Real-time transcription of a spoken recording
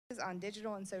on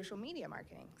digital and social media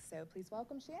marketing. So please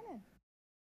welcome Shannon.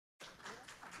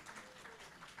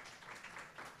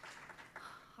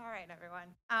 All right,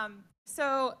 everyone.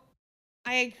 So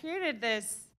I created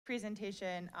this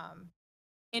presentation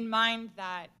in mind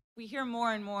that we hear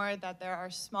more and more that there are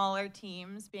smaller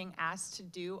teams being asked to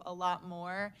do a lot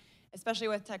more, especially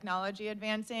with technology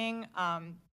advancing,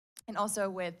 and also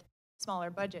with smaller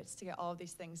budgets to get all of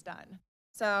these things done.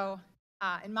 So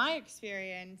in my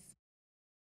experience,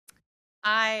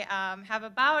 I have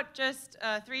about just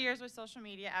 3 years with social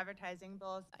media advertising,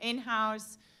 both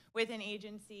in-house, with an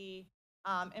agency,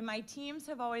 and my teams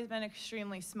have always been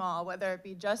extremely small, whether it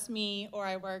be just me or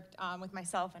I worked with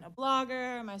myself and a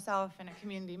blogger, myself and a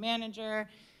community manager,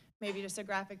 maybe just a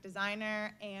graphic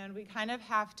designer, and we kind of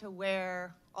have to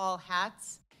wear all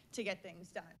hats to get things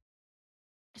done.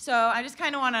 So I just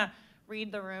kind of want to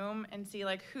read the room and see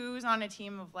like who's on a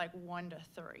team of like 1 to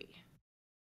 3.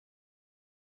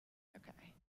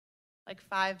 Okay. Like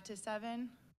 5 to 7?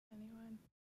 Anyone?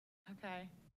 Okay.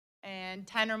 And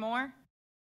 10 or more?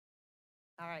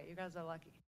 All right, you guys are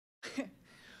lucky.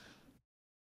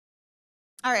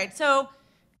 All right, so,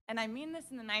 and I mean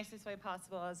this in the nicest way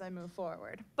possible as I move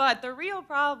forward, but the real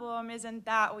problem isn't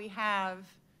that we have,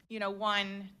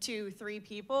 1, 2, 3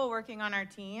 people working on our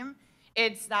team.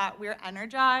 It's that we're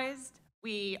energized,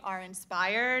 we are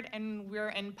inspired, and we're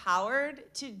empowered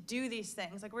to do these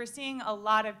things. Like we're seeing a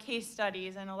lot of case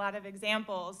studies and a lot of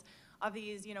examples of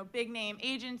these, big name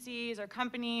agencies or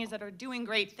companies that are doing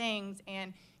great things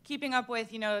and keeping up with,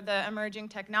 the emerging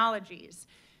technologies.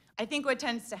 I think what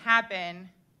tends to happen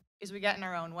is we get in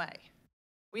our own way.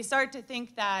 We start to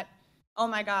think that, oh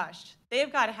my gosh,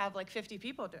 they've got to have like 50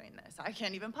 people doing this. I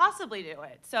can't even possibly do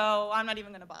it, so I'm not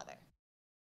even going to bother.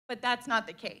 But that's not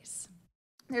the case.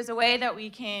 There's a way that we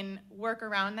can work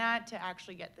around that to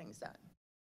actually get things done.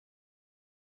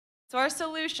 So our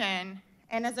solution,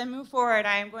 and as I move forward,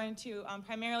 I am going to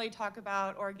primarily talk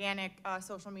about organic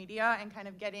social media and kind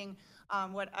of getting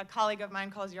what a colleague of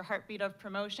mine calls your heartbeat of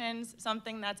promotions,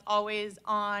 something that's always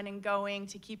on and going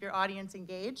to keep your audience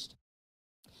engaged.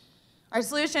 Our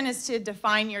solution is to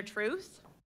define your truth,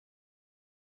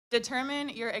 determine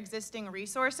your existing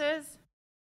resources,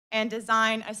 and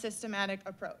design a systematic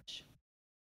approach.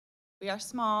 We are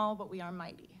small, but we are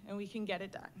mighty, and we can get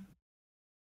it done.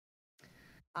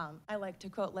 I like to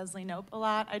quote Leslie Knope a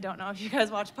lot. I don't know if you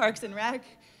guys watch Parks and Rec,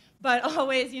 but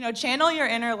always, channel your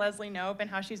inner Leslie Knope and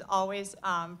how she's always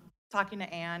talking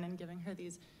to Anne and giving her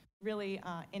these really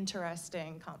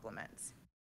interesting compliments.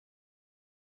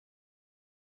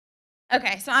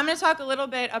 Okay, so I'm going to talk a little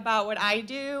bit about what I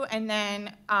do and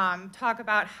then talk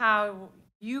about how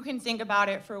you can think about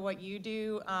it for what you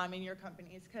do in your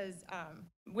companies, because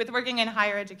with working in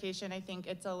higher education, I think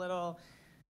it's a little,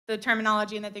 the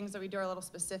terminology and the things that we do are a little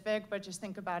specific, but just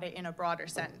think about it in a broader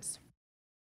sense.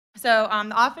 So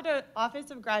the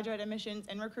Office of Graduate Admissions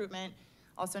and Recruitment,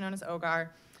 also known as OGAR,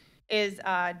 is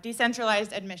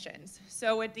decentralized admissions.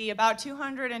 So with the about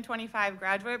 225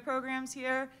 graduate programs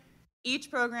here,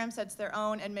 each program sets their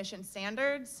own admission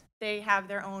standards. They have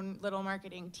their own little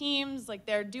marketing teams. Like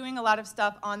they're doing a lot of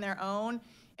stuff on their own,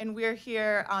 and we're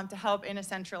here to help in a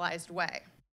centralized way.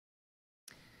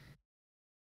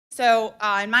 So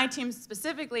in my team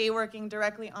specifically, working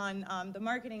directly on the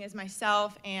marketing is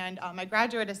myself and my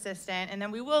graduate assistant, and then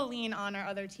we will lean on our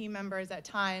other team members at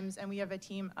times, and we have a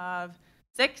team of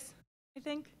 6, I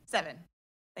think, 7.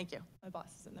 Thank you, my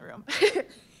boss is in the room.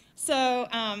 So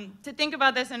to think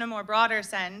about this in a more broader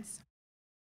sense,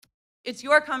 it's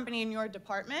your company and your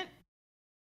department.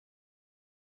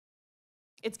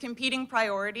 It's competing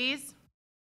priorities,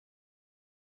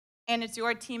 and it's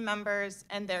your team members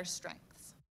and their strengths.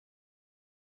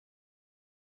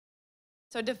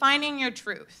 So defining your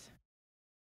truth.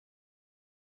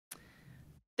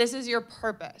 This is your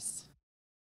purpose.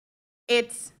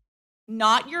 It's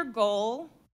not your goal,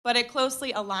 but it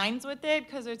closely aligns with it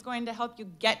because it's going to help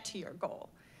you get to your goal.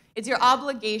 It's your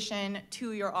obligation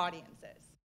to your audiences.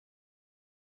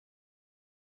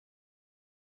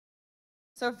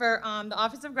 So for the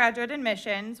Office of Graduate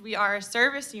Admissions, we are a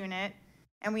service unit,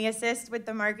 and we assist with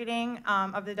the marketing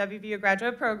of the WVU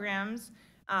graduate programs,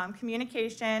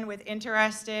 communication with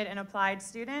interested and applied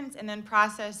students, and then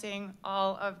processing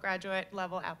all of graduate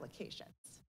level applications.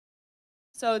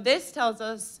 So this tells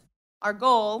us our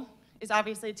goal is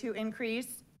obviously to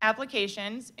increase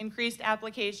applications. Increased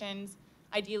applications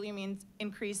ideally means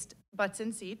increased butts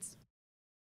and seats.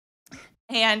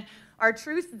 And our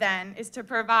truth then is to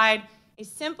provide a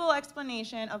simple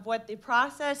explanation of what the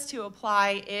process to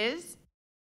apply is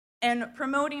and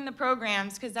promoting the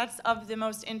programs because that's of the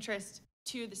most interest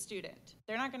to the student.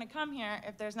 They're not going to come here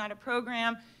if there's not a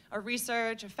program, a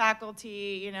research, a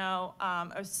faculty,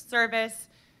 a service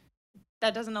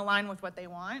that doesn't align with what they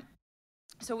want.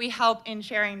 So we help in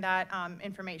sharing that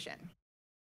information.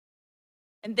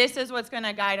 And this is what's going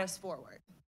to guide us forward.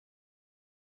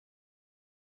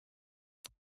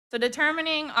 So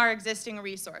determining our existing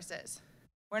resources.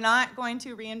 We're not going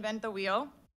to reinvent the wheel.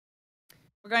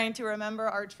 We're going to remember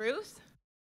our truth.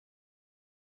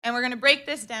 And we're going to break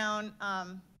this down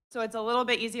so it's a little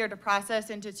bit easier to process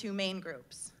into two main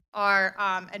groups. Our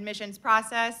admissions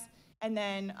process and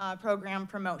then program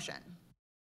promotion.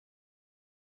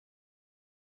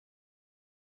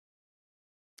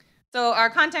 So our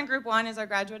content group 1 is our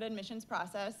graduate admissions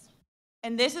process.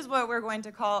 And this is what we're going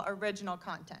to call original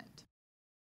content.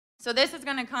 So this is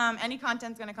going to come, any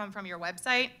content's going to come from your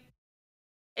website.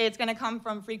 It's going to come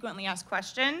from frequently asked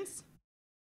questions.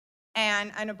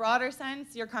 And in a broader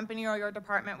sense, your company or your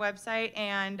department website,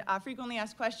 and frequently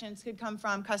asked questions could come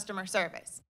from customer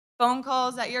service. Phone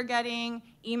calls that you're getting,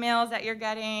 emails that you're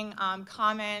getting,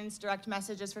 comments, direct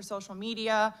messages for social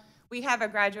media. We have a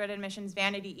graduate admissions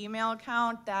vanity email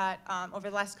account that over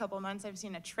the last couple of months, I've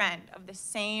seen a trend of the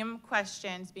same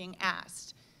questions being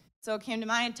asked. So it came to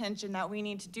my attention that we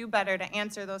need to do better to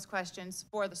answer those questions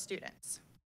for the students.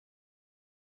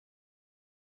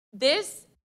 This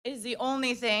is the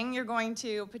only thing you're going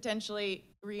to potentially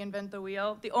reinvent the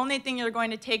wheel, the only thing you're going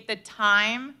to take the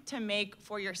time to make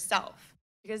for yourself,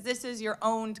 because this is your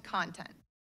owned content.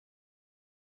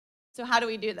 So how do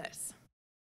we do this?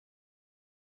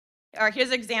 Or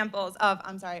here's examples of,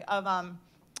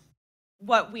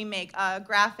 what we make. A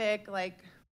graphic, like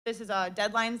this is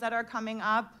deadlines that are coming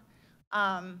up.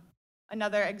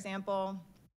 Another example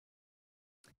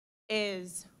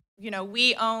is,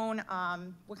 we own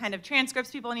what kind of transcripts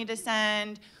people need to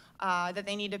send, that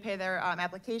they need to pay their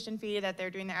application fee, that they're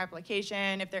doing their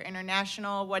application, if they're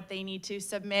international, what they need to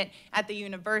submit at the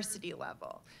university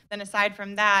level. Then aside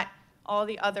from that, all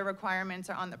the other requirements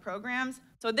are on the programs.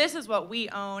 So this is what we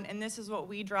own, and this is what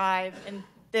we drive, and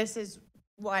this is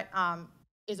what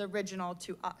is original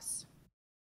to us.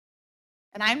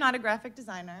 And I'm not a graphic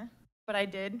designer, but I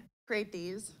did create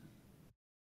these.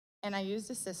 And I used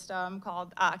a system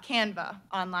called Canva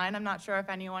online. I'm not sure if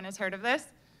anyone has heard of this.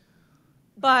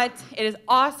 But it is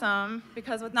awesome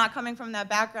because with not coming from that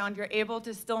background, you're able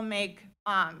to still make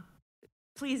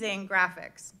pleasing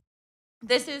graphics.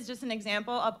 This is just an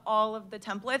example of all of the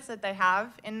templates that they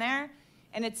have in there,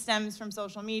 and it stems from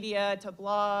social media to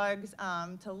blogs,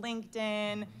 to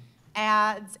LinkedIn,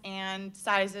 ads, and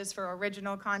sizes for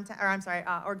original content,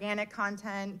 organic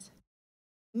content,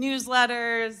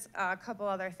 newsletters, a couple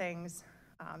other things,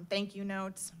 thank you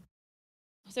notes.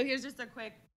 So here's just a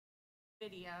quick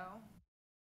video.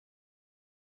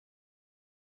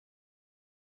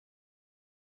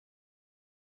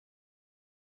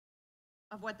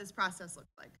 Of what this process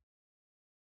looks like.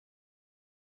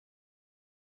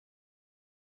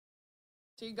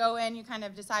 So you go in, you kind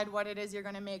of decide what it is you're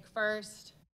going to make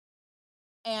first.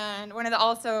 And one of the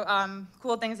also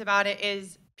cool things about it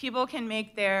is people can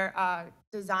make their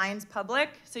designs public.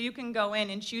 So you can go in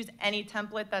and choose any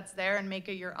template that's there and make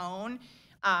it your own,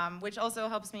 which also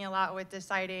helps me a lot with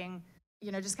deciding,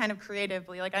 just kind of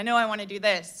creatively. Like, I know I want to do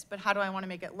this, but how do I want to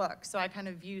make it look? So I kind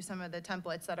of view some of the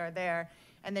templates that are there,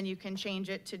 and then you can change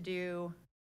it to do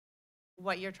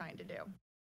what you're trying to do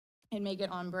and make it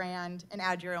on brand and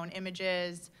add your own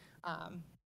images,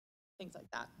 things like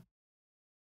that.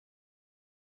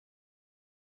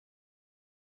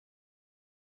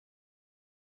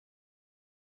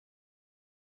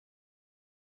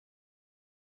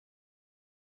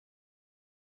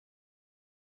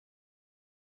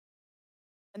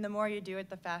 And the more you do it,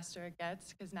 the faster it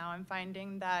gets, because now I'm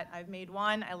finding that I've made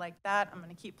one, I like that, I'm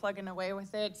going to keep plugging away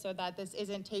with it so that this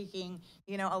isn't taking,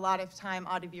 a lot of time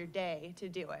out of your day to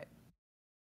do it.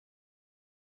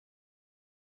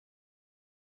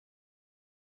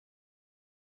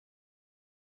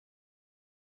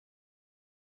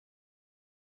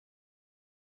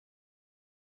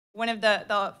 One of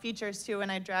the features too, when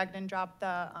I dragged and dropped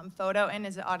the photo in,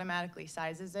 is it automatically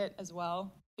sizes it as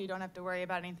well. So you don't have to worry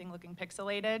about anything looking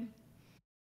pixelated.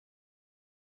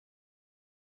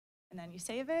 And then you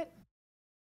save it,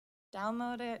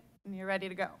 download it, and you're ready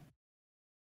to go.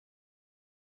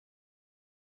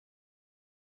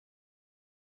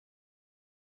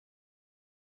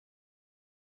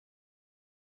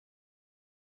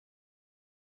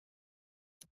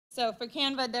 So for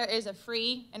Canva, there is a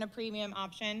free and a premium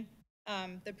option.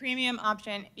 The premium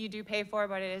option you do pay for,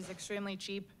 but it is extremely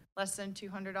cheap, less than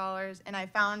 $200. And I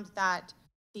found that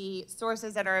the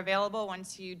sources that are available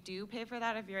once you do pay for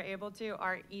that, if you're able to,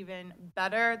 are even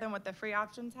better than what the free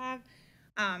options have.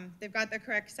 They've got the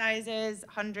correct sizes,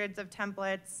 hundreds of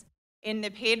templates. In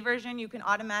the paid version, you can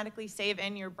automatically save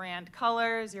in your brand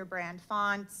colors, your brand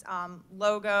fonts,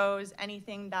 logos,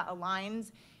 anything that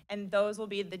aligns, and those will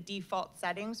be the default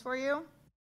settings for you.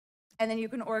 And then you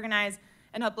can organize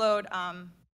and upload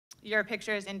your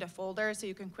pictures into folders, so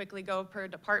you can quickly go per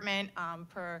department,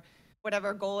 per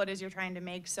whatever goal it is you're trying to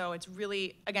make. So it's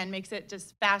really, again, makes it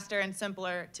just faster and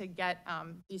simpler to get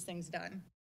these things done.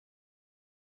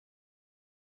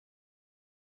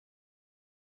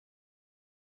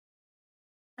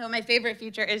 So my favorite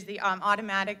feature is the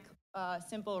automatic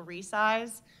simple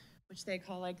resize, which they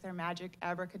call like their magic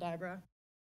abracadabra.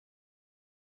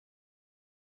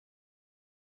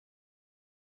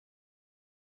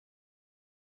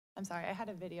 I'm sorry, I had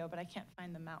a video, but I can't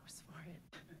find the mouse for it.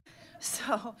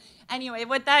 So anyway,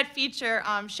 what that feature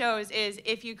shows is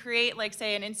if you create, like,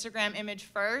 say, an Instagram image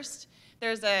first,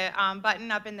 there's a button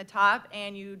up in the top,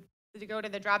 and you go to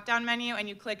the drop-down menu, and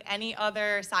you click any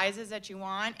other sizes that you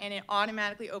want, and it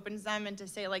automatically opens them into,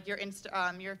 say, like your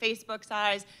Facebook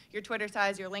size, your Twitter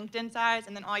size, your LinkedIn size,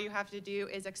 and then all you have to do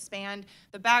is expand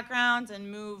the backgrounds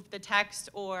and move the text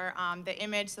or the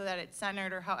image so that it's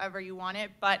centered or however you want it.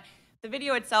 But the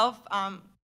video itself,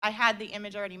 I had the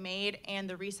image already made, and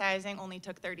the resizing only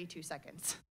took 32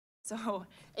 seconds. So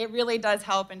it really does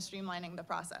help in streamlining the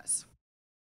process.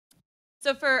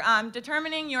 So for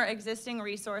determining your existing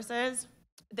resources,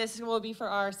 this will be for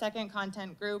our second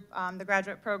content group, the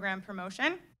graduate program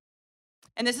promotion.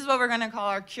 And this is what we're going to call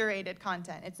our curated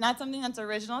content. It's not something that's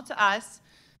original to us.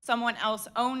 Someone else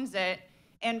owns it.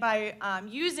 And by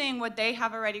using what they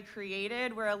have already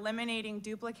created, we're eliminating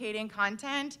duplicating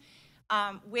content,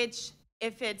 which,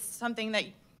 if it's something that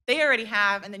they already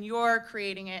have and then you're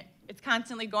creating it, it's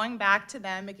constantly going back to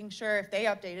them, making sure if they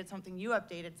updated something, you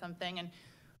updated something. And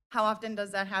how often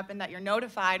does that happen, that you're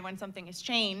notified when something is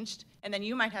changed, and then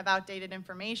you might have outdated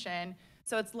information?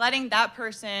 So it's letting that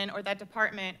person or that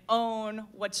department own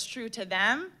what's true to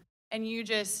them, and you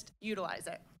just utilize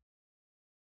it.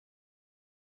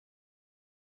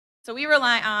 So I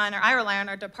rely on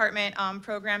our department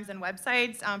programs and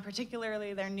websites,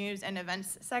 particularly their news and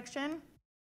events section,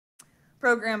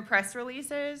 program press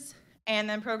releases, and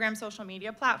then program social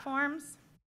media platforms.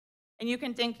 And you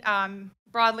can think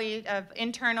broadly of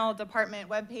internal department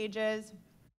web pages,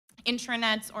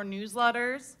 intranets, or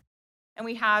newsletters. And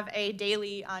we have a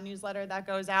daily newsletter that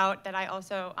goes out that I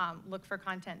also look for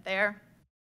content there.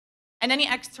 And any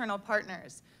external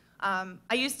partners.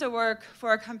 I used to work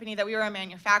for a company that we were a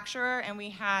manufacturer, and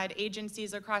we had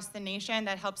agencies across the nation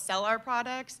that helped sell our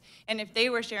products. And if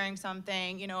they were sharing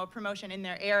something, you know, a promotion in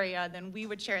their area, then we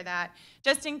would share that,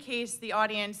 just in case the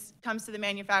audience comes to the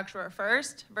manufacturer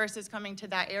first versus coming to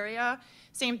that area.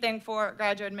 Same thing for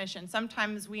graduate admission.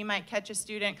 Sometimes we might catch a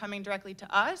student coming directly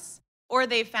to us, or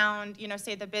they found, you know,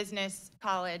 say the business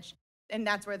college, and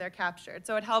that's where they're captured.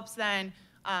 So it helps then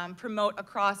promote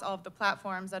across all of the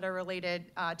platforms that are related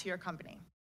to your company.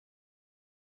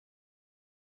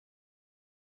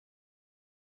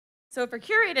 So for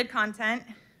curated content,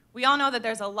 we all know that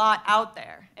there's a lot out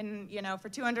there. And, you know, for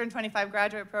 225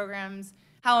 graduate programs,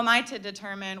 how am I to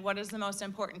determine what is the most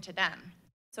important to them?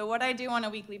 So what I do on a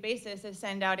weekly basis is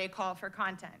send out a call for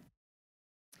content.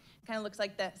 It kind of looks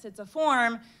like this. It's a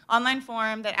form, online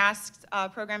form, that asks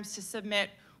programs to submit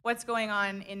what's going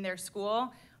on in their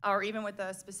school, or even with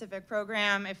a specific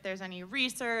program, if there's any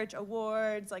research,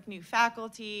 awards, like new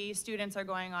faculty, students are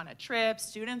going on a trip,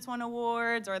 students won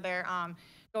awards, or they're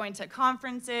going to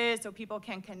conferences so people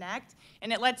can connect.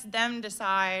 And it lets them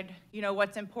decide, you know,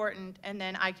 what's important, and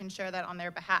then I can share that on their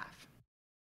behalf.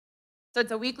 So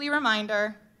it's a weekly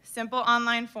reminder, simple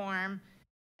online form,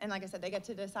 and like I said, they get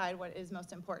to decide what is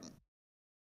most important.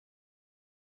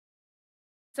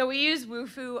 So we use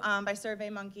Wufoo by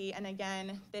SurveyMonkey, and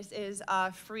again, this is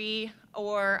free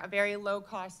or a very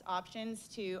low-cost options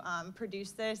to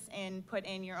produce this and put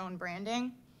in your own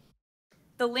branding.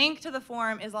 The link to the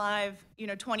form is live, you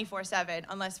know, 24/7,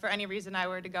 unless for any reason I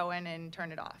were to go in and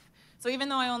turn it off. So even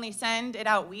though I only send it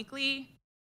out weekly,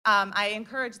 I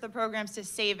encourage the programs to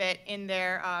save it in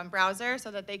their browser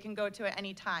so that they can go to it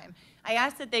anytime. I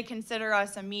ask that they consider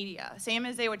us a media, same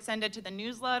as they would send it to the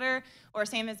newsletter, or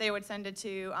same as they would send it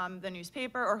to the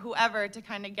newspaper, or whoever, to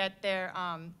kind of get their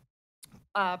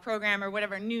program or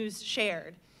whatever news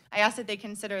shared. I ask that they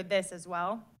consider this as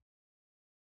well.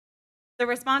 The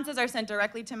responses are sent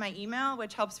directly to my email,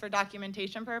 which helps for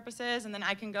documentation purposes, and then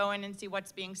I can go in and see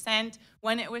what's being sent,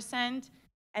 when it was sent,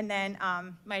 and then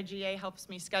my GA helps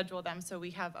me schedule them, so we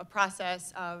have a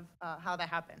process of how that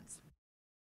happens.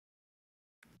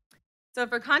 So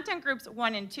for content groups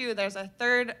 1 and 2, there's a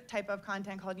third type of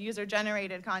content called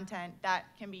user-generated content that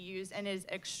can be used and is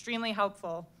extremely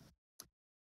helpful.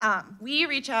 We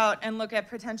reach out and look at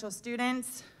potential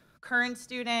students, current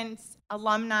students,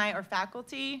 alumni, or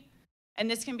faculty,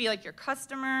 and this can be like your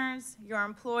customers, your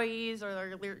employees,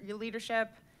 or your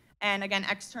leadership, and again,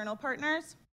 external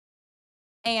partners.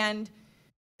 And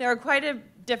there are quite a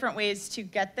different ways to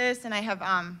get this, and I have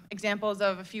examples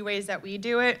of a few ways that we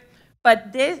do it.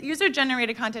 But this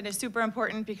user-generated content is super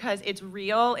important because it's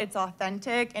real, it's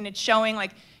authentic, and it's showing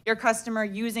like your customer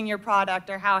using your product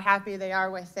or how happy they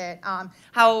are with it,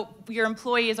 how your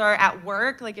employees are at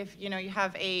work, like if you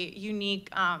have a unique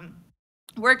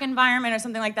work environment or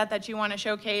something like that that you want to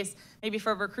showcase, maybe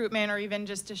for recruitment or even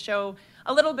just to show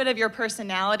a little bit of your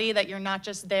personality, that you're not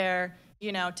just there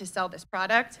to sell this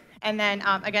product. And then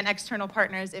again, external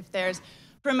partners, if there's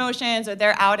promotions or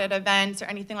they're out at events or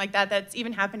anything like that that's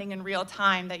even happening in real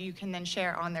time that you can then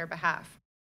share on their behalf.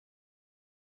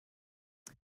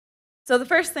 So the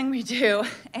first thing we do,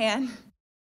 and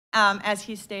as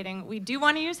he's stating, we do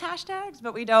want to use hashtags,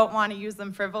 but we don't want to use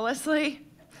them frivolously.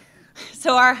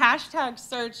 So our hashtag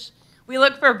search, we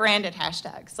look for branded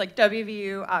hashtags like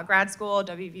WVU grad school,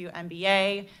 WVU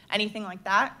MBA, anything like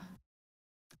that.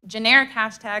 Generic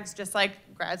hashtags just like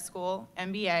grad school,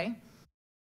 MBA.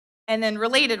 And then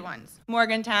related ones,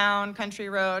 Morgantown, Country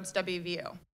Roads,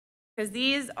 WVU. Because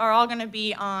these are all going to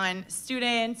be on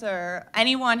students or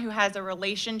anyone who has a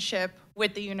relationship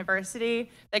with the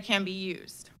university that can be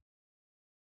used.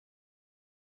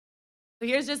 So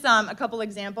here's just a couple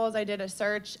examples. I did a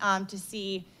search to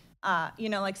see,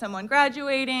 like someone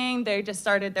graduating, they just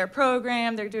started their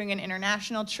program, they're doing an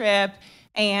international trip,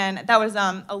 and that was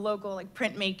a local like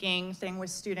printmaking thing with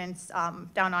students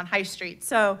down on High Street.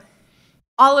 So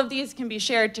all of these can be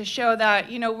shared to show that,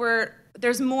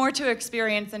 there's more to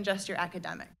experience than just your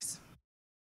academics.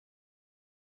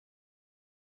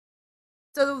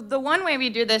 So the one way we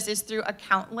do this is through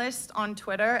account lists on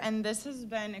Twitter, and this has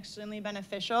been extremely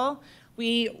beneficial.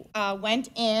 We went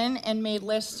in and made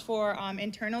lists for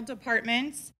internal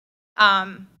departments,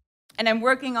 and I'm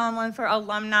working on one for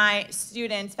alumni,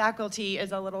 students, faculty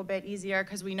is a little bit easier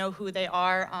because we know who they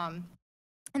are,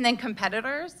 and then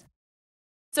competitors.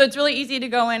 So it's really easy to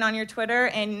go in on your Twitter,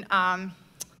 and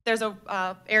there's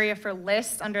a area for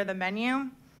lists under the menu,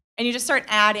 and you just start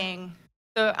adding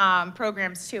the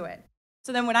programs to it.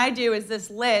 So then what I do is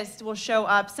this list will show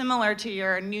up similar to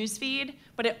your news feed,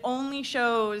 but it only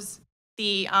shows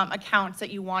the accounts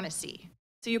that you want to see.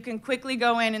 So you can quickly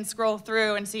go in and scroll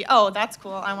through and see, oh, that's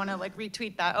cool, I want to like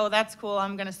retweet that. Oh, that's cool,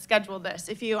 I'm going to schedule this.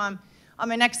 If you on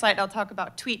my next slide, I'll talk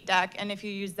about TweetDeck, and if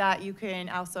you use that, you can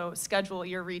also schedule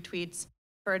your retweets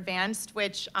for advanced,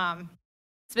 which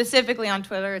specifically on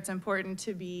Twitter, it's important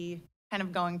to be kind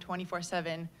of going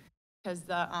 24/7 because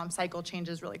the cycle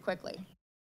changes really quickly.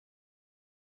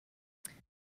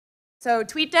 So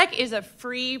TweetDeck is a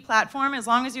free platform. As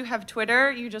long as you have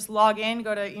Twitter, you just log in,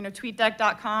 go to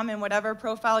tweetdeck.com, and whatever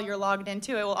profile you're logged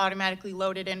into, it will automatically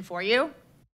load it in for you.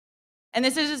 And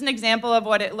this is just an example of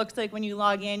what it looks like when you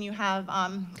log in. You have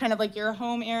kind of like your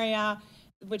home area,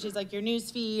 which is like your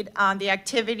news feed, the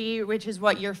activity, which is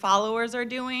what your followers are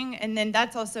doing. And then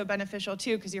that's also beneficial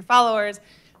too, because your followers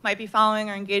might be following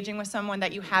or engaging with someone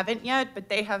that you haven't yet, but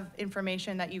they have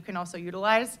information that you can also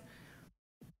utilize.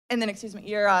 And then,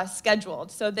 you're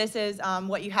scheduled. So this is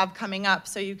what you have coming up,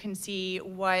 so you can see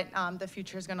what the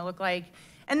future is going to look like.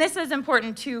 And this is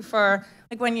important too for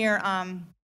like when you're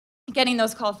getting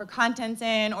those calls for contents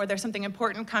in, or there's something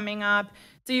important coming up,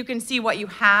 so you can see what you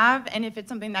have, and if it's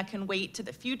something that can wait to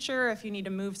the future, if you need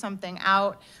to move something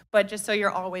out, but just so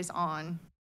you're always on.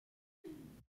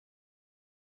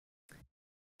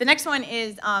 The next one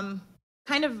is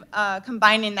kind of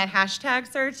combining that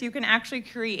hashtag search. You can actually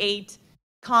create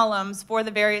columns for the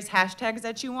various hashtags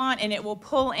that you want, and it will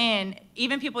pull in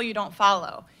even people you don't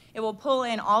follow. It will pull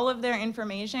in all of their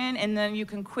information, and then you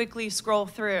can quickly scroll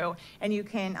through and you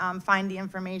can find the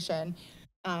information.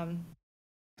 And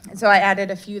so I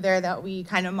added a few there that we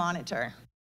kind of monitor.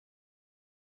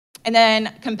 And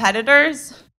then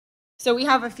competitors. So we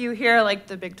have a few here, like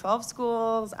the Big 12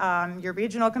 schools, your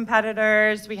regional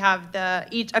competitors. We have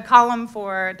a column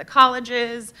for the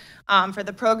colleges, for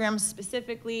the programs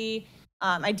specifically.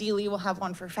 Ideally, we'll have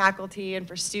one for faculty and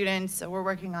for students, so we're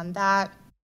working on that.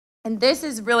 And this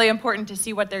is really important to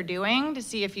see what they're doing, to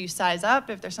see if you size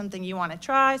up, if there's something you want to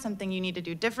try, something you need to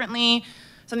do differently,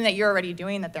 something that you're already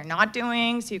doing that they're not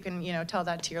doing, so you can tell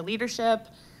that to your leadership.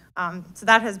 So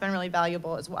that has been really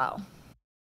valuable as well.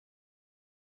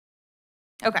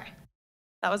 Okay,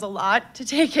 that was a lot to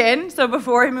take in. So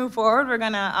before we move forward, we're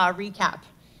going to recap.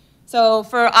 So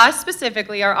for us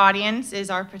specifically, our audience is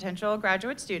our potential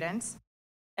graduate students.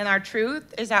 And our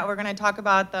truth is that we're going to talk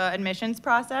about the admissions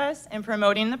process and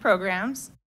promoting the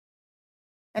programs.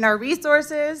 And our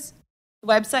resources,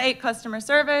 website, customer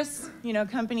service,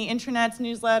 company intranets,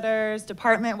 newsletters,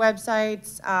 department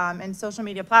websites, and social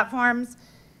media platforms.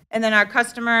 And then our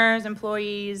customers,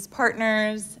 employees,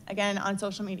 partners, again, on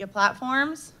social media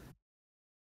platforms.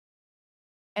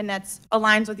 And that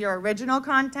aligns with your original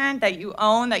content that you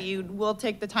own, that you will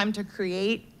take the time to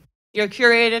create. Your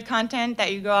curated content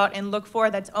that you go out and look for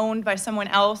that's owned by someone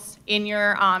else in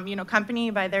your company,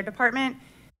 by their department.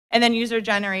 And then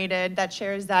user-generated that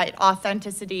shares that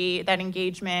authenticity, that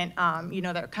engagement,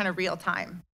 that kind of real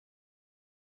time.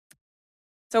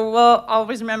 So we'll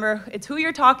always remember it's who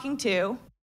you're talking to,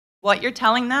 what you're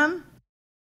telling them,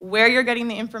 where you're getting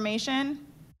the information,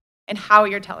 and how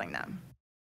you're telling them.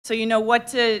 So you know what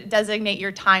to designate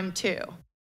your time to.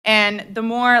 And the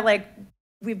more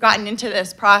we've gotten into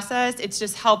this process, it's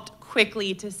just helped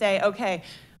quickly to say, okay,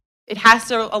 it has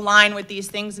to align with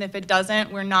these things, and if it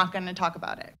doesn't, we're not going to talk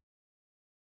about it.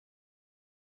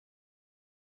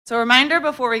 So a reminder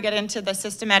before we get into the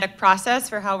systematic process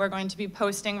for how we're going to be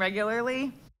posting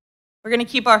regularly, we're going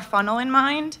to keep our funnel in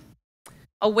mind.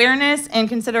 Awareness and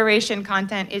consideration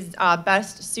content is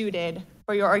best suited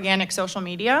for your organic social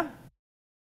media.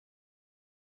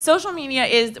 Social media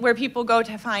is where people go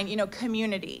to find,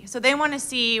 community. So they want to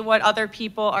see what other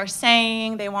people are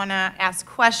saying. They want to ask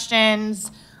questions.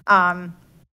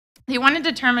 They want to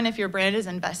determine if your brand is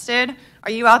invested. Are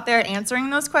you out there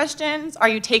answering those questions? Are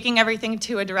you taking everything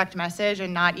to a direct message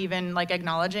and not even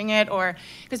acknowledging it? Or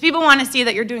because people want to see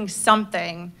that you're doing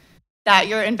something, that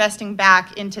you're investing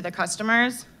back into the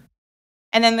customers,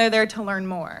 and then they're there to learn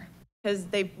more because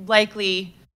they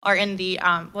likely are in the,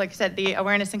 like I said, the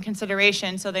awareness and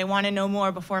consideration, so they want to know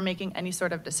more before making any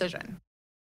sort of decision.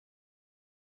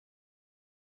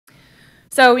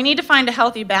 So we need to find a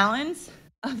healthy balance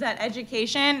of that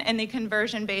education and the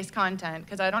conversion-based content,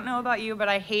 because I don't know about you, but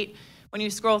I hate when you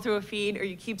scroll through a feed or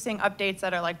you keep seeing updates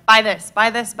that are like, buy this,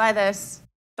 buy this, buy this,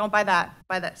 don't buy that,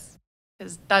 buy this,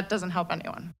 because that doesn't help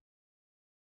anyone.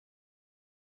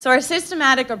 So our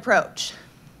systematic approach.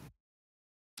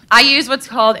 I use what's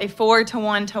called a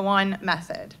 4-to-1-to-1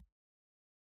 method.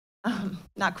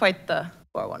 Not quite the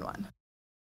 411.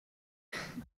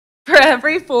 For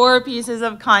every 4 pieces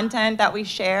of content that we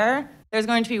share, there's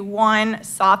going to be 1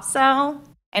 soft sell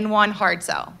and 1 hard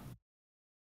sell.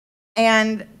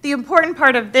 And the important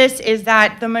part of this is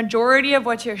that the majority of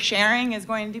what you're sharing is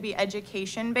going to be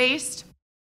education-based.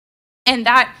 And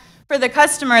that, for the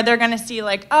customer, they're going to see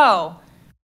oh,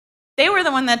 they were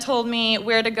the one that told me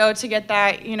where to go to get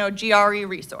that, GRE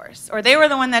resource. Or they were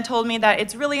the one that told me that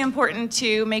it's really important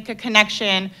to make a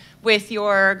connection with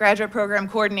your graduate program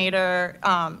coordinator,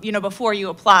 before you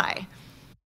apply.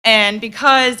 And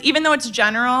because even though it's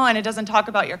general and it doesn't talk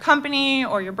about your company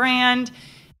or your brand,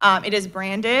 it is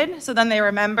branded. So then they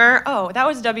remember, oh, that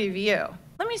was WVU.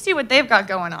 Let me see what they've got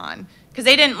going on. Because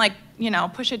they didn't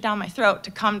push it down my throat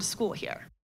to come to school here.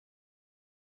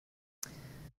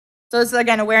 So this is,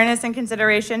 again, awareness and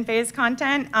consideration phase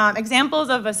content. Examples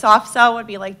of a soft sell would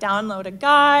be download a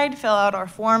guide, fill out our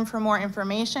form for more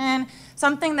information,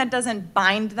 something that doesn't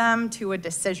bind them to a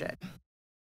decision.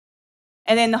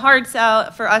 And then the hard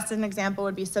sell, for us, an example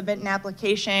would be submit an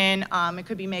application. It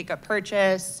could be make a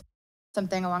purchase,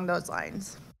 something along those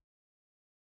lines.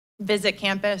 Visit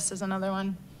campus is another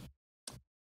one.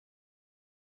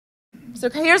 So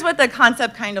here's what the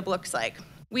concept kind of looks like.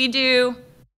 We do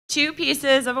 2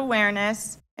 pieces of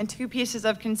awareness and 2 pieces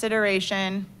of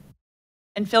consideration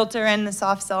and filter in the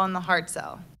soft sell and the hard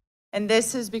sell. And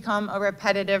this has become a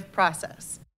repetitive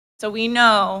process. So we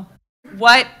know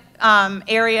what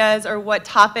areas or what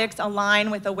topics align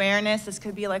with awareness. This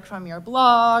could be from your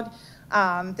blog.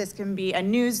 This can be a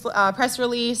news press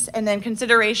release. And then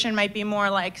consideration might be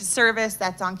more service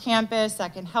that's on campus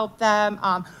that can help them,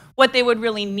 what they would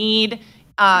really need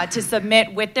to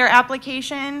submit with their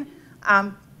application.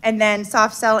 And then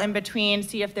soft sell in between,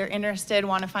 see if they're interested,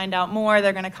 want to find out more,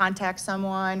 they're going to contact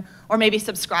someone, or maybe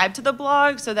subscribe to the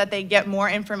blog so that they get more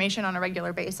information on a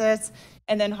regular basis.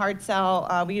 And then hard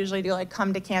sell, we usually do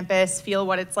come to campus, feel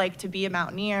what it's like to be a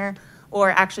Mountaineer,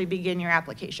 or actually begin your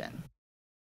application.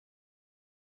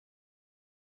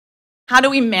 How do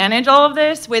we manage all of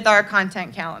this? With our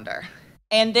content calendar.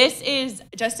 And this is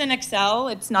just in Excel.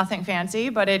 It's nothing fancy,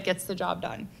 but it gets the job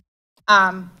done.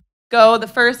 Go the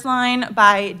first line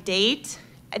by date,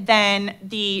 then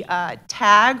the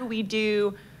tag we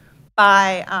do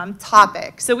by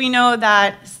topic. So we know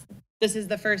that this is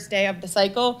the first day of the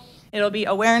cycle, It'll be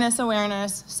awareness,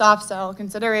 awareness, soft sell,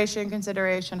 consideration,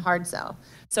 consideration, hard sell.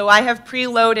 So I have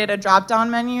preloaded a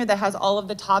drop-down menu that has all of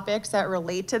the topics that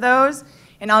relate to those,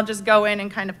 and I'll just go in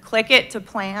and kind of click it to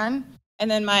plan, and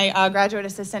then my graduate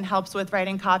assistant helps with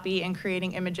writing copy and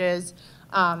creating images.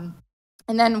 And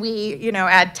then we,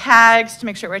 add tags to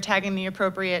make sure we're tagging the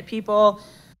appropriate people,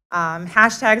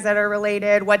 hashtags that are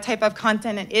related, what type of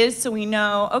content it is, so we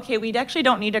know, okay, we actually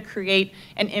don't need to create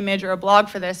an image or a blog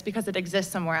for this because it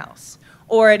exists somewhere else.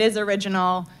 Or it is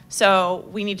original, so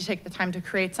we need to take the time to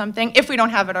create something if we don't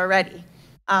have it already.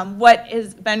 What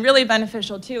has been really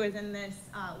beneficial too is in this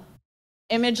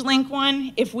image link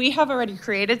one, if we have already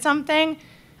created something,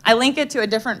 I link it to a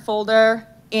different folder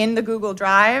in the Google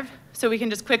Drive so we can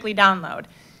just quickly download.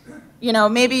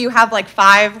 Maybe you have like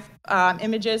 5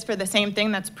 images for the same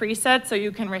thing that's preset, so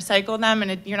you can recycle them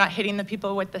and you're not hitting the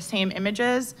people with the same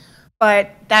images.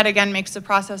 But that again makes the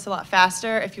process a lot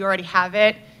faster if you already have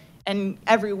it. And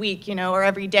every week, or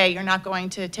every day, you're not going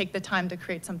to take the time to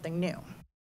create something new.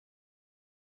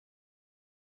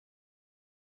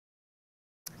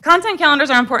 Content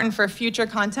calendars are important for future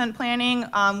content planning.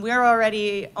 We're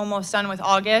already almost done with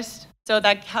August, so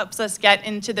that helps us get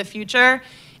into the future.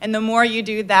 And the more you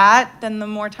do that, then the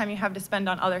more time you have to spend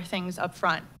on other things up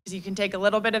front. Because you can take a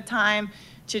little bit of time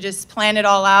to just plan it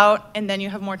all out, and then you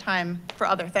have more time for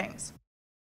other things.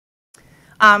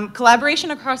 Collaboration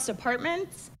across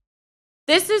departments.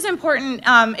 This is important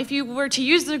if you were to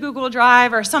use the Google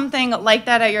Drive or something like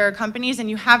that at your companies and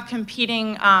you have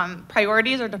competing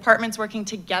priorities or departments working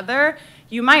together,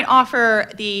 you might offer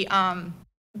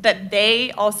that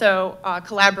they also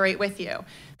collaborate with you.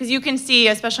 Because you can see,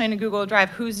 especially in a Google Drive,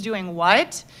 who's doing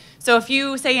what. So if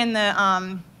you say in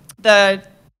the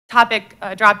topic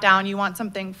drop-down, you want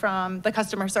something from the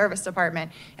customer service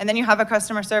department, and then you have a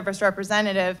customer service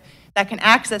representative that can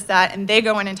access that, and they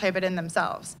go in and type it in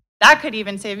themselves. That could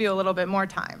even save you a little bit more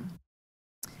time.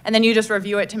 And then you just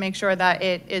review it to make sure that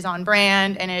it is on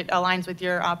brand and it aligns with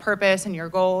your purpose and your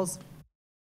goals.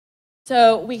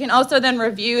 So we can also then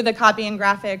review the copy and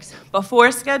graphics before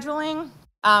scheduling.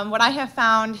 What I have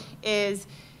found is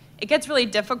it gets really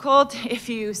difficult if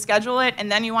you schedule it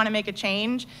and then you want to make a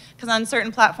change, because on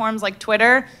certain platforms like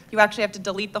Twitter, you actually have to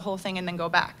delete the whole thing and then go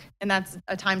back. And that's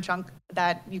a time chunk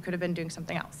that you could have been doing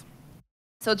something else.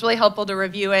 So it's really helpful to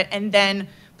review it and then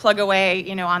plug away,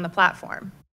 on the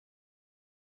platform.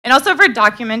 And also for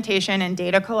documentation and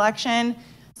data collection.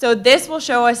 So this will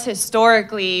show us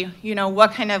historically,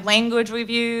 what kind of language we've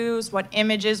used, what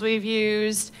images we've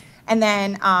used, and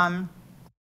then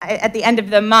at the end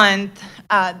of the month,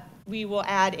 we will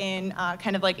add in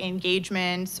kind of like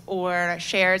engagements or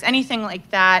shares, anything like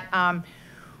that.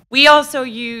 We also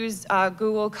use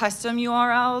Google custom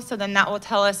URLs, so then that will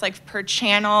tell us like per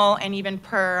channel and even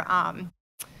per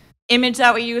image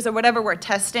that we use or whatever we're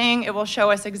testing. It will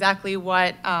show us exactly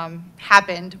what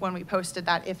happened when we posted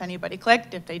that, if anybody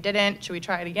clicked, if they didn't, should we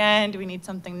try it again, do we need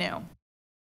something new?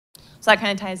 So that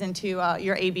kind of ties into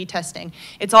your A/B testing.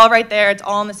 It's all right there, it's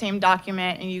all in the same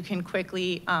document, and you can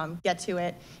quickly get to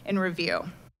it and review.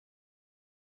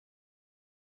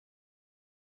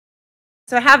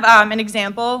 So I have an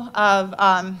example of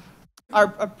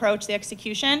our approach, the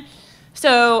execution.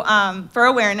 So for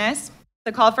awareness,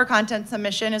 the call for content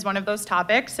submission is one of those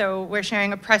topics. So we're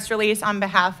sharing a press release on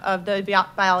behalf of the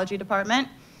biology department.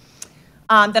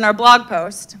 Then our blog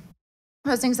post,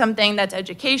 posting something that's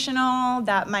educational,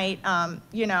 that might,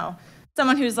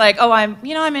 someone who's like, oh,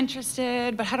 I'm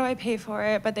interested, but how do I pay for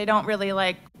it? But they don't really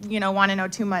want to know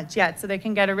too much yet. So they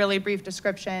can get a really brief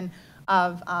description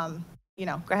of,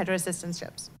 graduate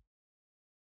assistantships.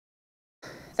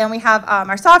 Then we have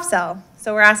our soft sell.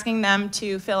 So we're asking them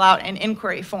to fill out an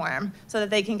inquiry form so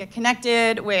that they can get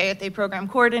connected with a program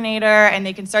coordinator and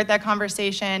they can start that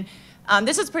conversation.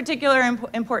 This is particularly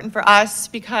important for us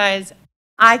because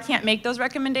I can't make those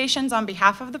recommendations on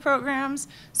behalf of the programs.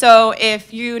 So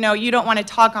if you don't want to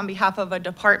talk on behalf of a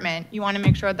department, you want to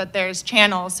make sure that there's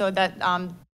channels so that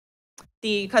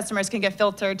the customers can get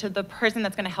filtered to the person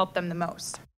that's going to help them the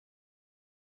most.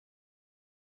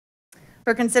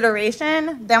 For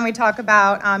consideration, then we talk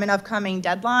about an upcoming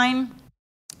deadline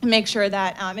and make sure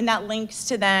that, and that links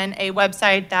to then a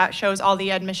website that shows all the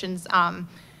admissions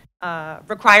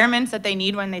requirements that they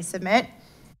need when they submit,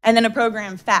 and then a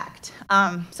program fact.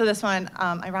 So this one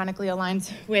ironically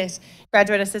aligns with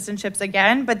graduate assistantships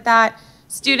again, but that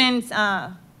students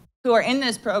who are in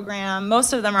this program,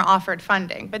 most of them are offered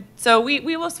funding. But so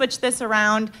we will switch this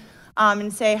around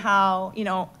and say how,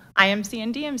 IMC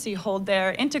and DMC hold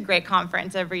their Integrate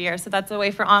conference every year. So that's a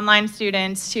way for online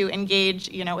students to engage,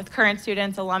 with current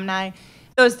students, alumni,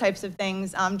 those types of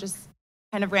things. Just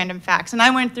kind of random facts. And I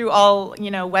went through all,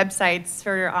 websites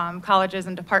for colleges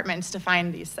and departments to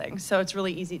find these things, so it's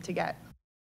really easy to get.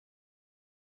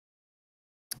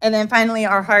 And then finally,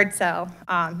 our hard sell.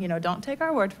 Don't take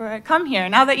our word for it. Come here.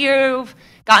 Now that you've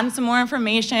gotten some more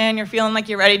information, you're feeling like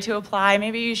you're ready to apply,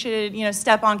 maybe you should,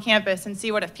 step on campus and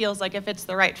see what it feels like if it's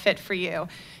the right fit for you.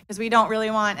 Because we don't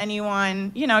really want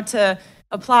anyone, to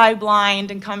apply blind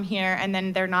and come here and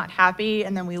then they're not happy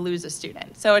and then we lose a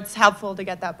student. So it's helpful to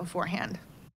get that beforehand.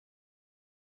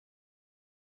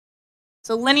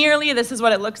 So linearly, this is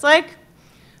what it looks like.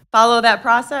 Follow that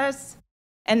process.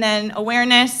 And then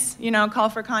awareness, call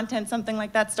for content, something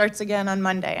like that starts again on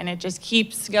Monday, and it just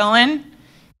keeps going.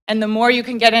 And the more you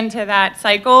can get into that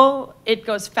cycle, it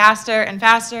goes faster and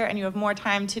faster, and you have more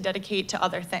time to dedicate to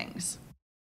other things.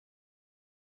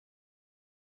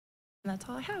 And that's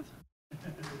all I have.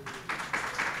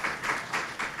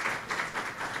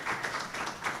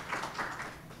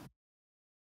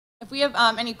 If we have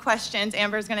any questions,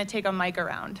 Amber's going to take a mic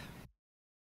around.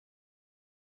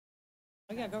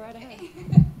 Oh yeah, go right ahead.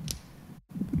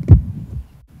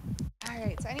 All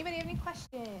right, so anybody have any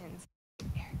questions?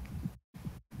 Eric.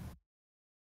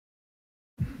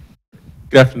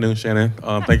 Good afternoon, Shannon.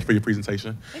 Thank you for your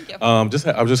presentation. Thank you. I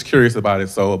was just curious about it.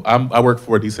 So I work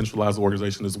for a decentralized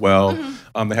organization as well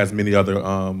that has many other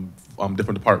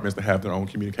different departments that have their own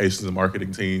communications and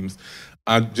marketing teams.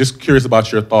 I'm just curious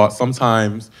about your thoughts.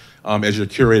 Sometimes as you're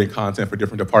curating content for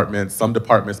different departments, some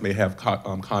departments may have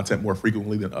content more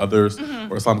frequently than others,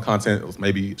 or some content is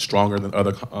maybe stronger than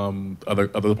other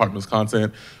departments'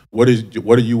 content. What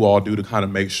do you all do to kind of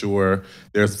make sure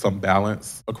there's some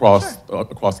balance across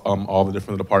all the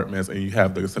different departments, and you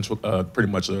have the essential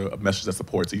pretty much a message that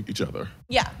supports each other?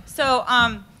 Yeah. So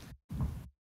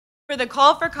for the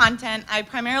call for content, I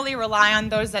primarily rely on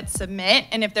those that submit,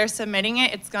 and if they're submitting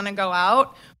it, it's going to go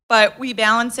out. But we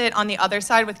balance it on the other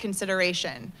side with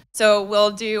consideration. So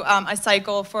we'll do a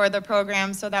cycle for the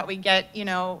program so that we get,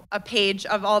 a page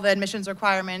of all the admissions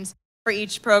requirements for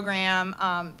each program,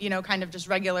 kind of just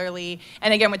regularly.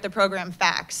 And again, with the program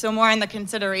facts. So more on the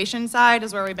consideration side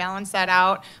is where we balance that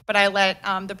out. But I let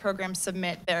the program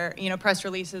submit their, press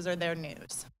releases or their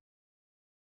news.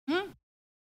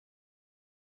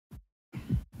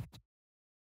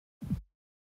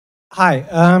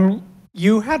 Hi.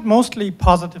 You had mostly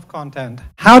positive content.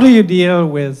 How do you deal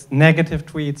with negative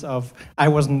tweets of, I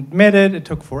wasn't admitted, it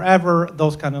took forever,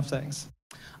 those kind of things?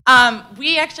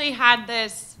 We actually had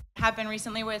this happen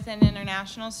recently with an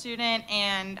international student,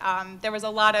 and there was a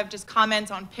lot of just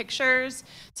comments on pictures.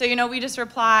 So, we just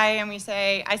reply and I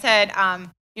said,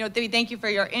 thank you for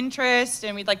your interest,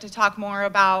 and we'd like to talk more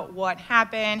about what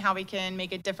happened, how we can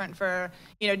make it different for,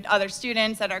 other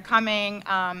students that are coming.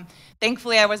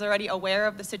 Thankfully, I was already aware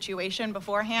of the situation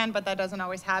beforehand, but that doesn't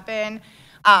always happen.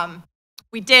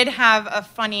 We did have a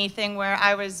funny thing where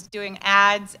I was doing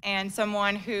ads, and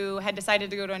someone who had decided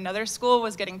to go to another school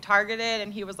was getting targeted,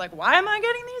 and he was like, why am I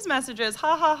getting these messages?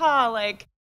 Ha, ha, ha, like,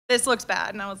 this looks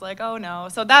bad. And I was like, oh, no.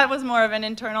 So that was more of an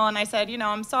internal, and I said,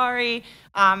 I'm sorry.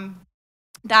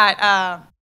 That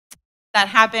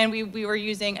happened. We were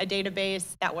using a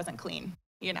database that wasn't clean,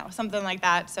 something like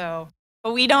that. So,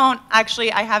 but we don't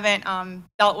actually, I haven't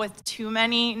dealt with too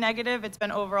many negative. It's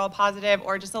been overall positive,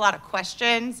 or just a lot of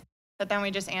questions that then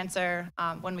we just answer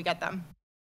when we get them.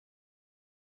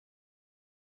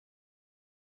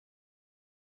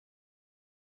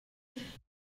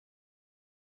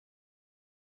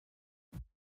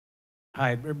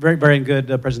 Hi, very, very good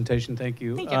presentation, thank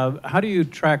you. Thank you. How do you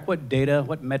track, what data,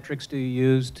 what metrics do you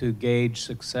use to gauge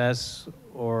success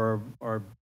or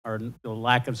the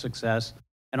lack of success?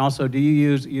 And also, do you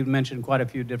use, you mentioned quite a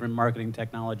few different marketing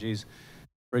technologies.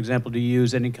 For example, do you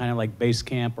use any kind of like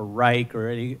Basecamp or Rike or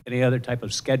any other type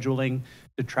of scheduling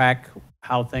to track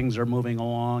how things are moving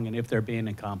along and if they're being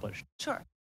accomplished? Sure.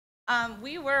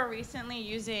 We were recently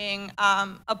using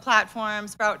a platform,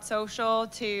 Sprout Social,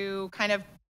 to kind of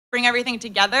bring everything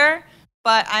together,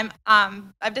 but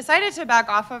I've decided to back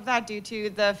off of that due to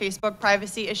the Facebook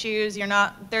privacy issues.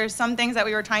 There's some things that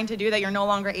we were trying to do that you're no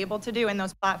longer able to do in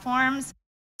those platforms.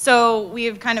 So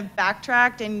we've kind of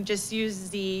backtracked and just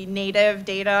used the native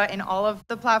data in all of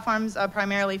the platforms,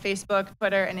 primarily Facebook,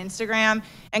 Twitter, and Instagram,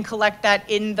 and collect that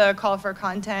in the call for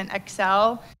content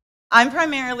Excel. I'm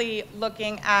primarily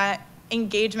looking at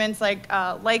engagements like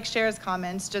shares,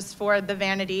 comments, just for the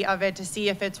vanity of it to see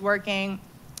if it's working.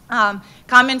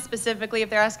 Comments specifically, if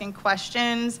they're asking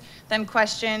questions, then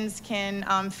questions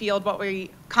can field what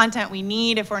content we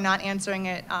need if we're not answering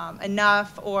it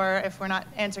enough, or if we're not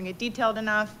answering it detailed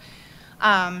enough.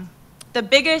 The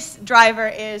biggest driver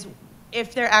is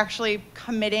if they're actually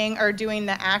committing or doing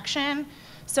the action.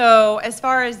 So as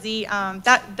far as the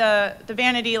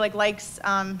vanity, like likes,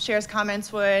 shares,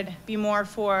 comments would be more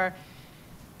for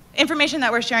information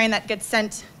that we're sharing that gets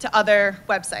sent to other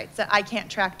websites that I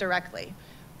can't track directly.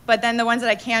 But then the ones that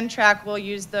I can track will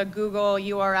use the Google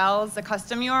URLs, the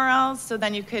custom URLs, so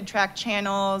then you could track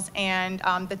channels and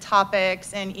the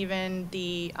topics and even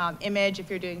the image if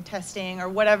you're doing testing or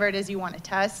whatever it is you want to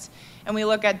test. And we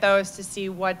look at those to see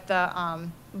what the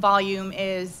volume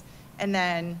is, and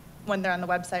then when they're on the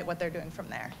website, what they're doing from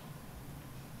there.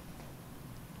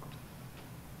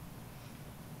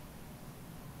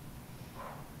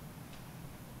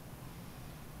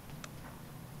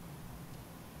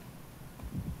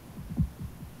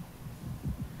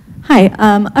 Hi,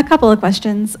 a couple of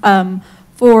questions.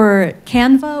 For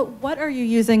Canva, what are you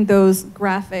using those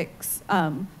graphics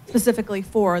specifically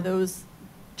for? Those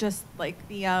just like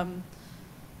the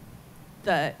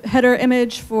header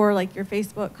image for like your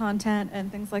Facebook content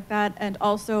and things like that? And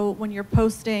also when you're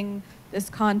posting this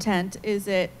content, is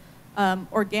it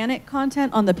organic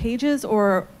content on the pages,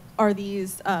 or are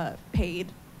these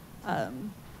paid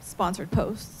sponsored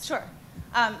posts? Sure.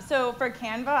 So for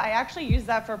Canva, I actually use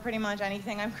that for pretty much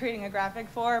anything I'm creating a graphic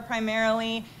for,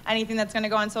 primarily anything that's going to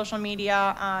go on social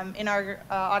media, in our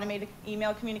automated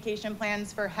email communication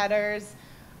plans for headers.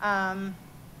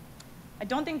 I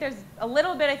don't think there's a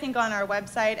little bit, I think, on our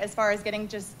website as far as getting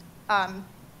just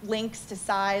links to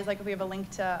size, like if we have a link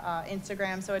to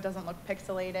Instagram so it doesn't look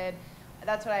pixelated.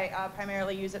 That's what I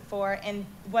primarily use it for. And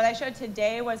what I showed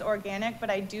today was organic, but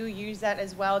I do use that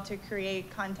as well to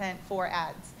create content for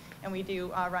ads. And we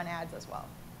do run ads as well.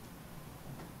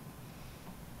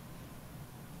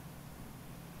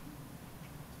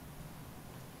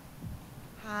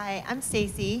 Hi, I'm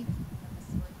Stacy.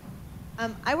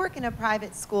 I work in a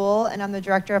private school, and I'm the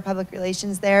director of public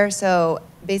relations there. So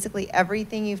basically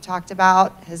everything you've talked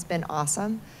about has been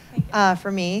awesome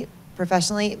for me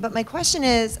professionally. But my question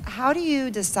is, how do you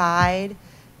decide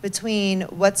between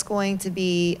what's going to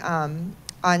be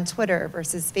on Twitter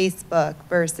versus Facebook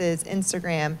versus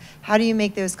Instagram? How do you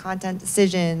make those content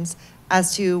decisions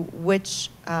as to which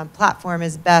platform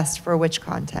is best for which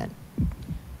content?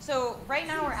 So right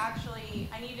now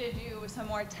I need to do some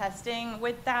more testing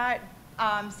with that.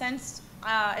 Since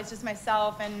it's just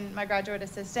myself and my graduate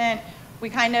assistant, we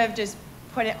kind of just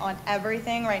put it on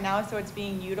everything right now, so it's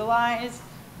being utilized.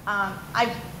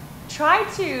 I've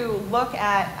tried to look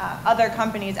at other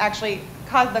companies. Actually,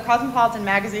 the Cosmopolitan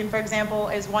magazine, for example,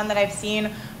 is one that I've seen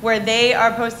where they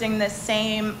are posting the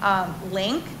same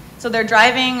link. So they're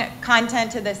driving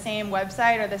content to the same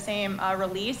website or the same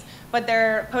release, but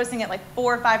they're posting it like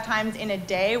 4 or 5 times in a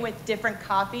day with different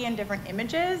copy and different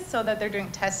images so that they're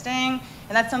doing testing.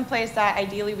 And that's someplace that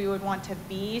ideally we would want to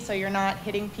be, so you're not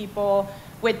hitting people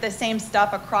with the same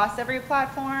stuff across every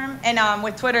platform. And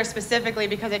with Twitter specifically,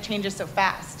 because it changes so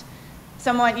fast.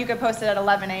 You could post it at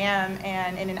 11 a.m.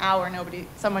 and in an hour,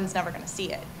 someone's never going to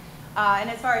see it. And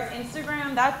as far as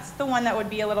Instagram, that's the one that would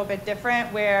be a little bit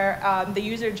different, where the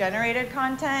user-generated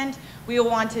content, we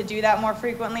will want to do that more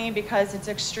frequently because it's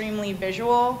extremely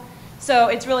visual. So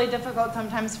it's really difficult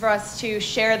sometimes for us to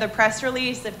share the press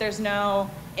release if there's no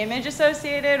image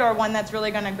associated or one that's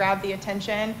really going to grab the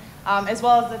attention, as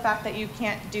well as the fact that you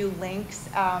can't do links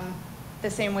the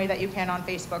same way that you can on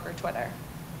Facebook or Twitter.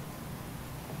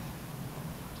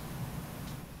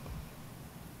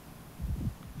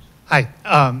 Hi.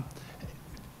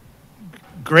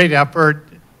 Great effort.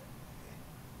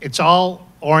 It's all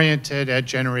oriented at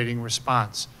generating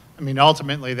response. I mean,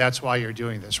 ultimately, that's why you're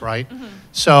doing this, right? Mm-hmm.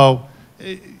 So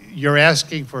you're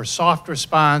asking for a soft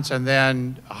response and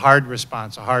then a hard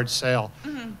response, a hard sale.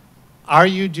 Mm-hmm. Are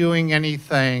you doing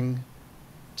anything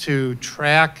to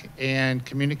track and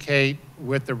communicate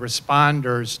with the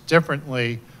responders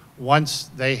differently once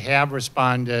they have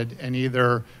responded and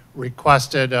either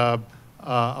requested a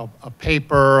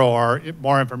paper or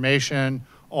more information,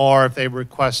 or if they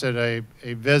requested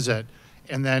a visit?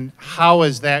 And then how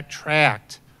is that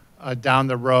tracked down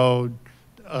the road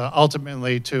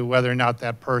ultimately to whether or not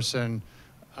that person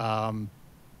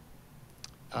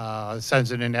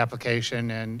sends in an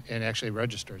application and actually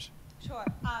registers? Sure.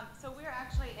 So we're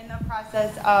actually in the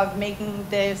process of making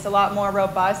this a lot more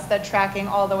robust, the tracking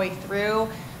all the way through,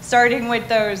 starting with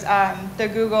those the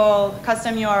Google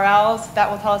custom URLs that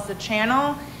will tell us the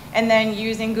channel, and then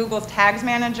using Google's Tags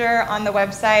Manager on the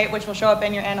website, which will show up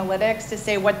in your analytics to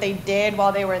say what they did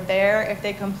while they were there, if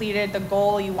they completed the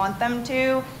goal you want them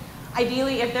to.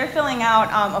 Ideally, if they're filling out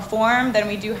a form, then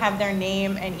we do have their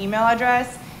name and email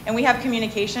address. And we have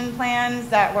communication plans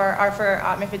that are for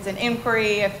if it's an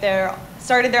inquiry, if they're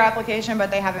started their application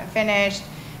but they haven't finished.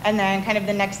 and then kind of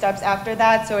the next steps after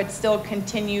that, so it's still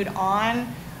continued on.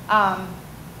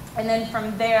 And then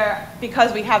from there,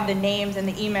 because we have the names and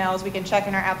the emails, we can check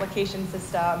in our application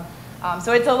system.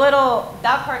 So it's a little,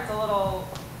 that part's a little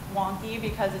wonky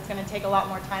because it's going to take a lot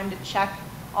more time to check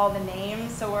all the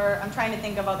names. So I'm trying to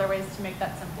think of other ways to make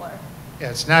that simpler. Yeah,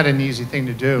 it's not an easy thing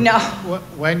to do. No.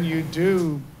 When you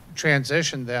do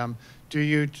transition them, do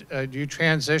you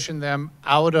transition them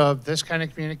out of this kind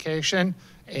of communication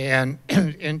and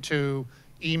into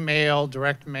email,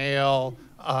 direct mail,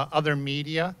 other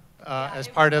media as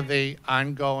part of the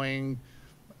ongoing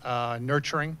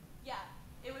nurturing? Yeah,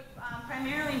 it would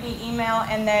primarily be email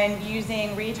and then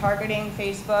using retargeting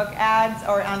Facebook ads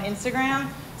or on Instagram.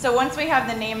 So once we have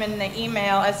the name and the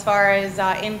email as far as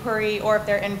inquiry or if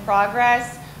they're in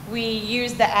progress, we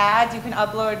use the ads. You can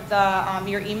upload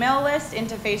your email list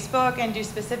into Facebook and do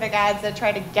specific ads that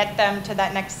try to get them to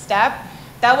that next step.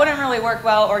 That wouldn't really work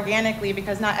well organically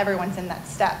because not everyone's in that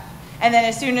step. And then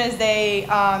as soon as they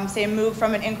say move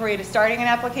from an inquiry to starting an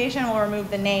application, we'll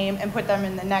remove the name and put them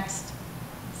in the next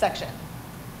section.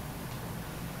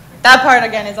 That part,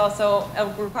 again, is also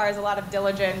requires a lot of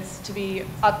diligence to be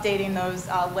updating those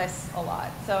lists a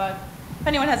lot. So if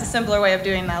anyone has a simpler way of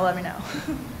doing that, let me know.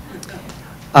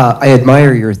 I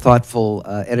admire your thoughtful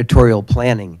editorial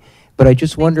planning, but I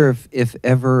just wonder if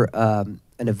ever an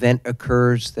event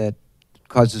occurs that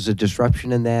causes a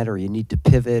disruption in that, or you need to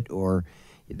pivot, or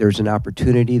there's an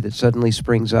opportunity that suddenly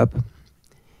springs up. It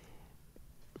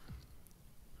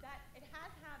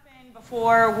has happened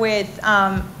before with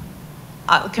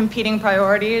competing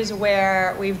priorities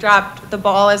where we've dropped the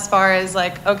ball as far as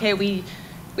like, okay, we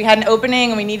had an opening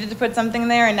and we needed to put something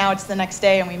there and now it's the next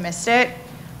day and we missed it.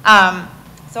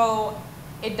 So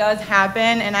it does happen,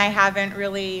 and I haven't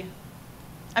really,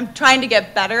 I'm trying to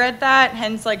get better at that,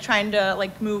 hence like trying to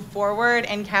like move forward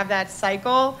and have that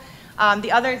cycle.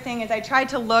 The other thing is I try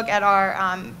to look at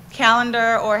our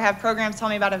calendar or have programs tell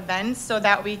me about events so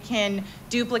that we can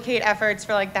duplicate efforts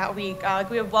for like that week. Like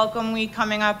we have Welcome Week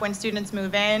coming up when students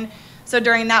move in. So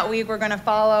during that week, we're going to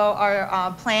follow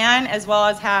our plan as well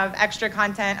as have extra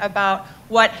content about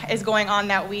what is going on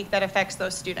that week that affects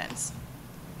those students.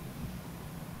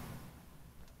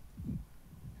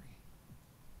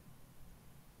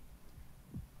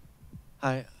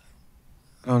 Hi,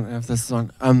 I don't know if this is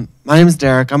on. My name is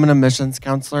Derek. I'm an admissions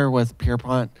counselor with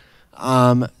Pierpont.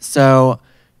 So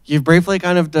you've briefly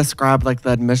kind of described like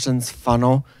the admissions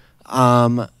funnel.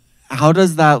 How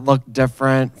does that look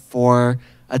different for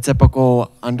a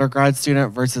typical undergrad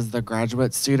student versus the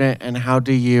graduate student, and how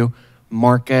do you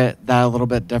market that a little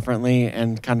bit differently,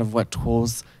 and kind of what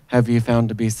tools have you found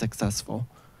to be successful?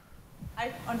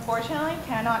 I unfortunately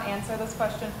cannot answer this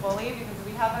question fully because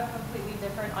we have a completely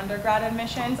different undergrad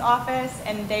admissions office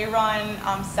and they run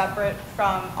separate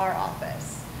from our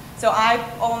office. So I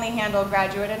only handle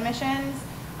graduate admissions.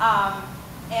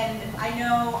 And I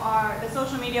know the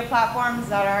social media platforms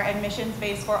that are admissions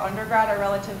based for undergrad are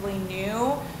relatively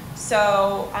new.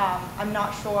 So I'm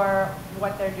not sure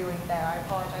what they're doing there. I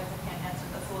apologize, I can't answer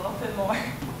this a little bit more.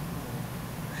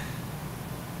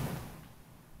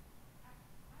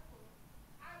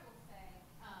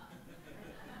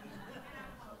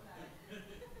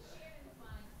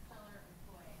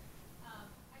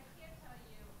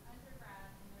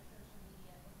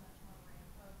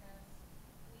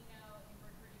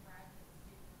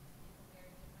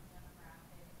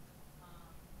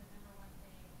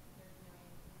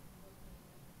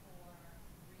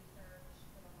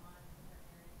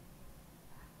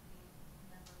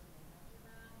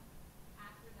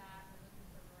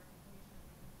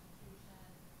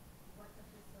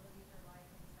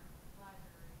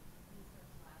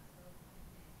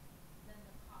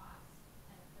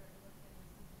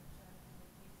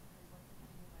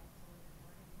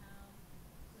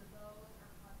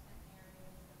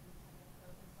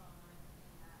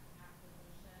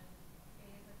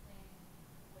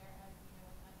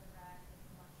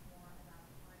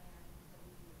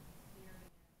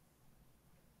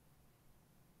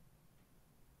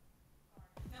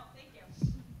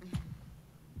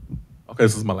 Okay,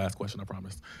 this is my last question, I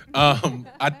promise.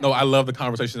 I love the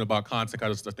conversation about content.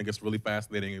 I think it's really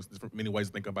fascinating. There's many ways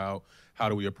to think about how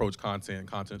do we approach content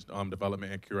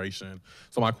development and curation.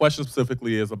 So my question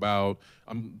specifically is about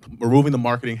removing the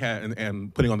marketing hat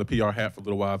and putting on the PR hat for a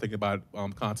little while, thinking about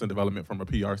content development from a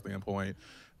PR standpoint.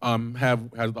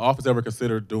 Has the office ever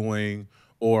considered doing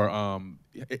or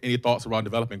any thoughts around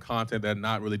developing content that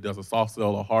not really does a soft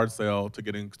sell or hard sell to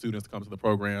getting students to come to the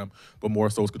program, but more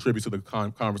so contributes to the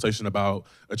conversation about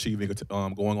achieving,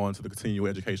 going on to the continuing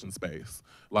education space,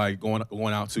 like going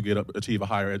out to achieve a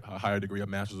higher degree, a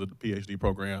master's or PhD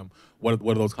program. What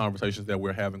are those conversations that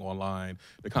we're having online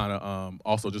to kind of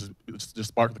also just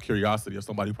spark the curiosity of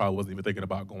somebody who probably wasn't even thinking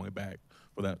about going back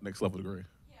for that next level degree?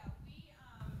 Yeah,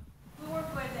 we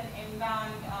work with an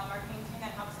inbound marketing team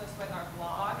that helps us with our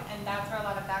blog, and that's where a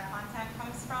lot of that content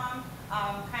comes from.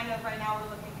 Kind of right now we're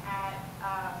looking at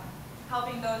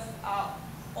helping those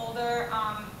older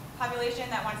population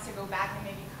that wants to go back and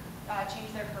maybe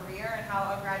change their career, and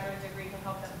how a graduate degree can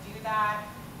help them do that.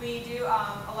 We do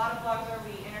a lot of blogs where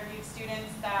we interviewed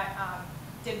students that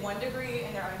did one degree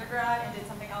in their undergrad and did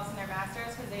something else in their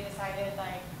master's because they decided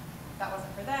like that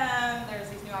wasn't for them, there's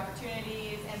these new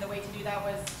opportunities, and the way to do that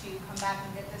was to come back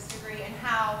and get this degree, and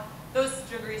how those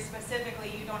degrees specifically,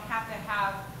 you don't have to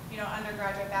have,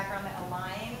 undergraduate background that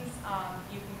aligns.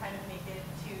 You can kind of make it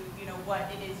to, what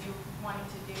it is you're wanting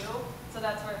to do. So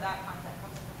that's where that content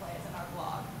comes into play, is in our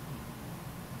blog.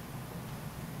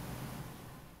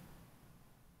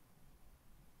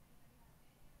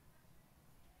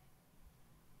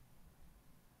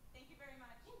 Thank you very much.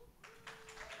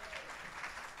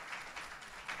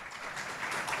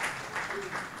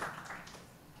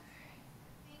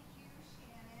 Thank you,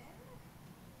 Shannon.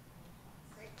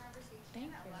 Great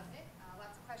conversation. I loved it.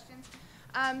 Lots of questions.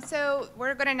 So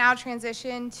we're going to now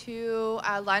transition to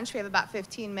lunch. We have about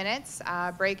 15 minutes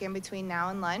break in between now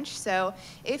and lunch. So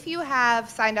if you have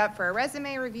signed up for a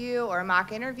resume review or a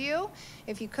mock interview,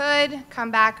 if you could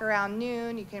come back around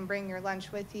noon, you can bring your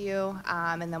lunch with you,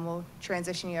 and then we'll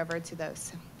transition you over to those.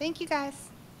 So thank you, guys.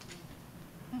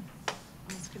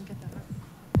 Almost couldn't get that up.